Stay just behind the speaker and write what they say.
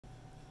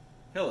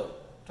Hello,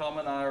 Tom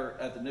and I are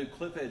at the new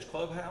Cliff Edge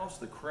Clubhouse,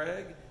 the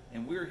Craig,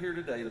 and we're here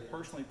today to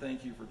personally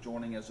thank you for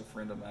joining as a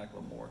friend of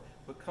McLemore.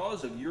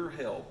 Because of your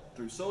help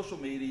through social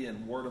media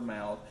and word of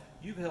mouth,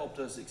 you've helped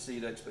us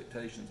exceed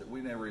expectations that we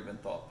never even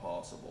thought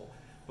possible.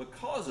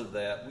 Because of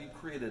that, we've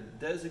created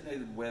a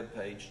designated web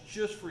page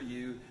just for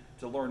you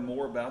to learn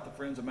more about the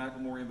Friends of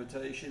McLemore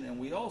invitation, and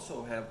we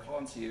also have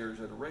concierges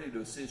that are ready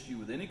to assist you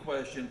with any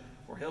question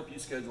or help you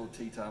schedule a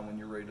tea time when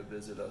you're ready to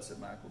visit us at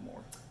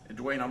McLemore. And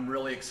Dwayne, I'm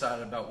really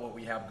excited about what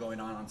we have going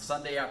on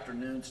Sunday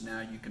afternoons. Now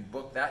you can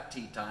book that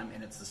tea time,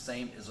 and it's the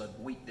same as a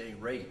weekday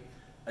rate.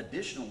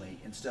 Additionally,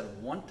 instead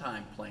of one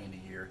time playing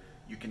a year,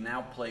 you can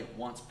now play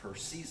once per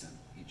season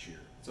each year.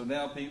 So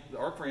now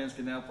our friends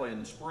can now play in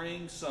the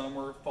spring,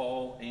 summer,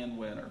 fall, and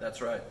winter.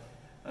 That's right.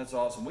 That's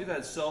awesome. We've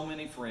had so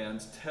many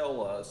friends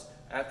tell us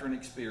after an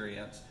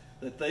experience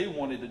that they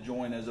wanted to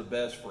join as a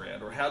best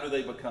friend, or how do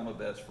they become a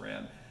best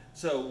friend.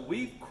 So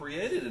we've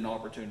created an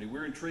opportunity.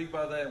 We're intrigued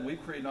by that, and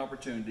we've created an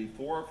opportunity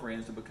for our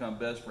friends to become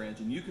best friends,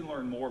 and you can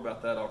learn more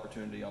about that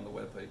opportunity on the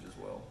webpage as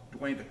well.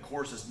 Dwayne, the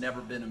course has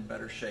never been in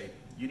better shape.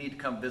 You need to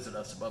come visit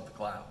us above the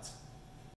clouds.